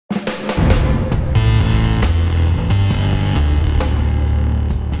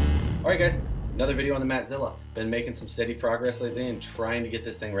Another video on the Mattzilla. Been making some steady progress lately and trying to get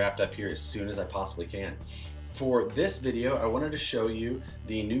this thing wrapped up here as soon as I possibly can. For this video, I wanted to show you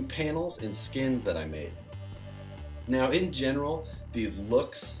the new panels and skins that I made. Now, in general, the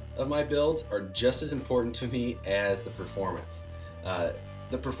looks of my builds are just as important to me as the performance.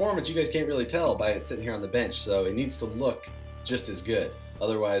 The performance you guys can't really tell by it sitting here on the bench, so it needs to look just as good.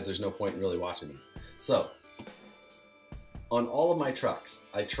 Otherwise, there's no point in really watching these. So, on all of my trucks,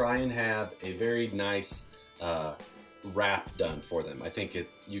 I try and have a very nice wrap done for them. I think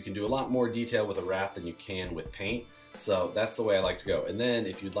you can do a lot more detail with a wrap than you can with paint. So that's the way I like to go. And then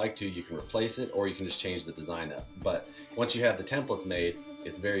if you'd like to, you can replace it or you can just change the design up. But once you have the templates made,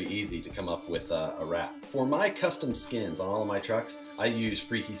 it's very easy to come up with a wrap. For my custom skins on all of my trucks, I use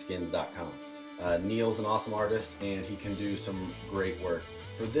FreqEskinZ.com. Neil's an awesome artist and he can do some great work.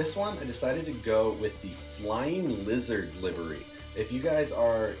 For this one, I decided to go with the Flying Lizard livery. If you guys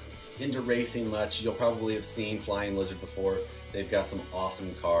are into racing much, you'll probably have seen Flying Lizard before. They've got some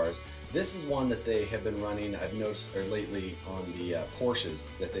awesome cars. This is one that they have been running, I've noticed, lately on the Porsches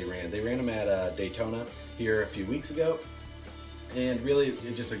that they ran. They ran them at Daytona here a few weeks ago. And really,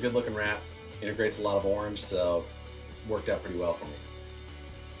 it's just a good looking wrap. Integrates a lot of orange, so worked out pretty well for me.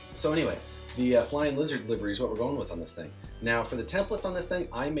 So anyway, the Flying Lizard livery is what we're going with on this thing. Now for the templates on this thing,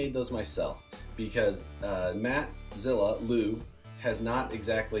 I made those myself because Mattzilla, Lou, has not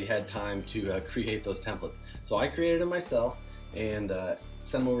exactly had time to create those templates. So I created them myself and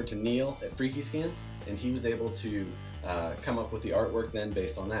sent them over to Neil at FreqEskinZ, and he was able to come up with the artwork then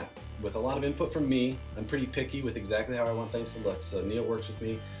based on that. With a lot of input from me, I'm pretty picky with exactly how I want things to look, so Neil works with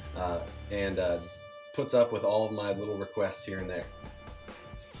me and puts up with all of my little requests here and there.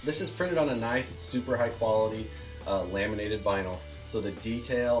 This is printed on a nice, super high quality laminated vinyl, so the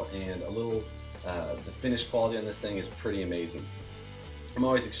detail and the finished quality on this thing is pretty amazing. I'm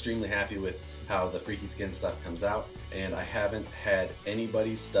always extremely happy with how the FreqEskinZ stuff comes out, and I haven't had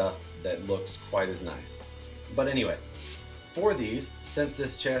anybody's stuff that looks quite as nice. But anyway, for these, since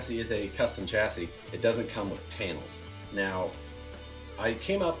this chassis is a custom chassis, it doesn't come with panels. Now, I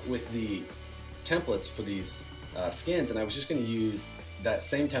came up with the templates for these skins, and I was just going to use that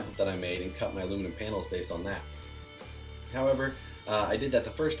same template that I made and cut my aluminum panels based on that. However, I did that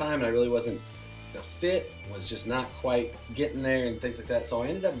the first time and I really the fit was just not quite getting there and things like that, so I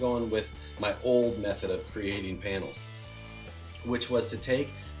ended up going with my old method of creating panels, which was to take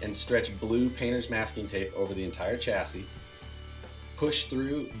and stretch blue painter's masking tape over the entire chassis, push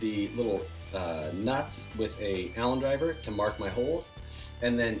through the little nuts with a Allen driver to mark my holes,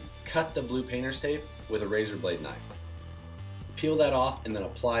 and then cut the blue painter's tape with a razor blade knife. Peel that off and then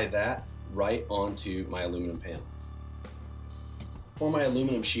apply that right onto my aluminum panel. For my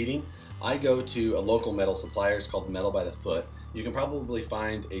aluminum sheeting, I go to a local metal supplier. It's called Metal by the Foot. You can probably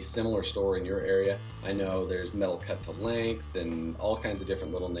find a similar store in your area. I know there's Metal Cut to Length and all kinds of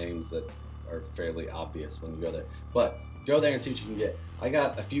different little names that are fairly obvious when you go there. But go there and see what you can get. I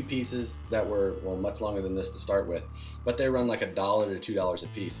got a few pieces that were, well, much longer than this to start with, but they run like $1 to $2 a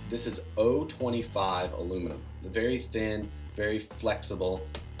piece. This is 025 aluminum. Very thin, very flexible,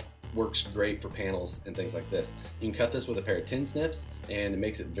 works great for panels and things like this. You can cut this with a pair of tin snips and it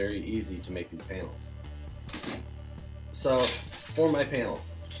makes it very easy to make these panels. So for my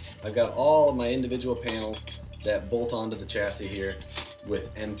panels, I've got all of my individual panels that bolt onto the chassis here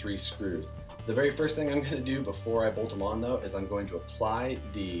with M3 screws. The very first thing I'm going to do before I bolt them on though is I'm going to apply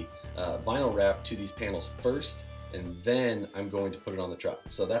the vinyl wrap to these panels first, and then I'm going to put it on the truck.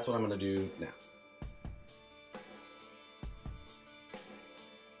 So that's what I'm going to do now.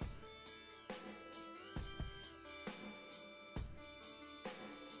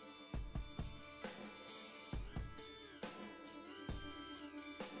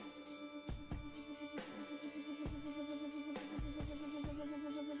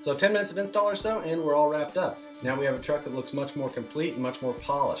 So 10 minutes of install or so and we're all wrapped up. Now we have a truck that looks much more complete and much more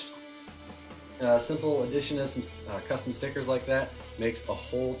polished. Simple addition of some custom stickers like that makes a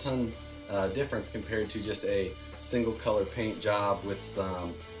whole ton difference compared to just a single color paint job with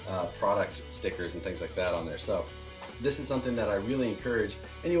some product stickers and things like that on there. So this is something that I really encourage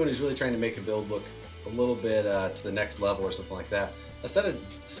anyone who's really trying to make a build look a little bit to the next level or something like that. A set of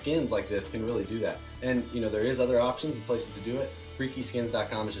skins like this can really do that. And you know, there is other options and places to do it.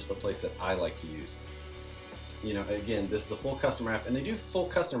 FreqEskinZ.com is just the place that I like to use. You know, again, this is a full custom wrap, and they do full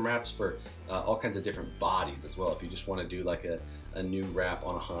custom wraps for all kinds of different bodies as well. If you just want to do like a new wrap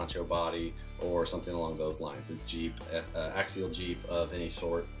on a honcho body or something along those lines, a Jeep, axial Jeep of any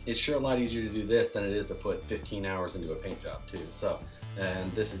sort. It's sure a lot easier to do this than it is to put 15 hours into a paint job too. So,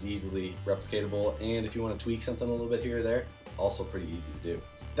 and this is easily replicatable, and if you want to tweak something a little bit here or there, also pretty easy to do.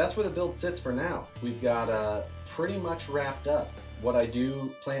 That's where the build sits for now. We've got pretty much wrapped up. What I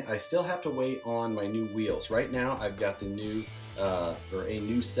do plan, I still have to wait on my new wheels. Right now I've got the new a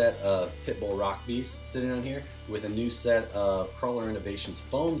new set of Pitbull Rock Beasts sitting on here with a new set of Crawler Innovations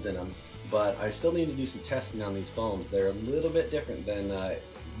foams in them, but I still need to do some testing on these foams. They're a little bit different than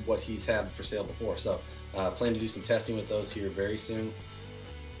what he's had for sale before, so plan to do some testing with those here very soon.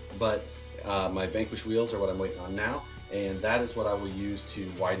 But my Vanquish wheels are what I'm waiting on now, and that is what I will use to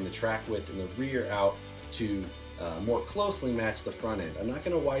widen the track width in the rear out to more closely match the front end. I'm not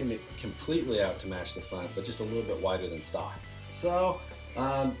going to widen it completely out to match the front, but just a little bit wider than stock. So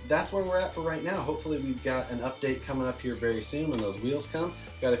that's where we're at for right now. Hopefully we've got an update coming up here very soon when those wheels come.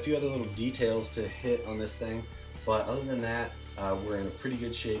 Got a few other little details to hit on this thing, but other than that, we're in a pretty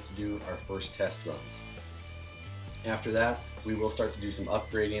good shape to do our first test runs. After that, we will start to do some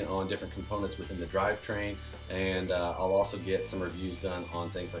upgrading on different components within the drivetrain, and I'll also get some reviews done on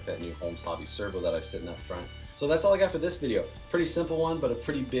things like that new Holmes Hobby servo that I've sitting up front. So that's all I got for this video. Pretty simple one, but a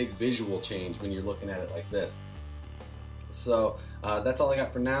pretty big visual change when you're looking at it like this. So that's all I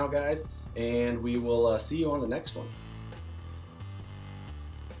got for now, guys, and we will see you on the next one.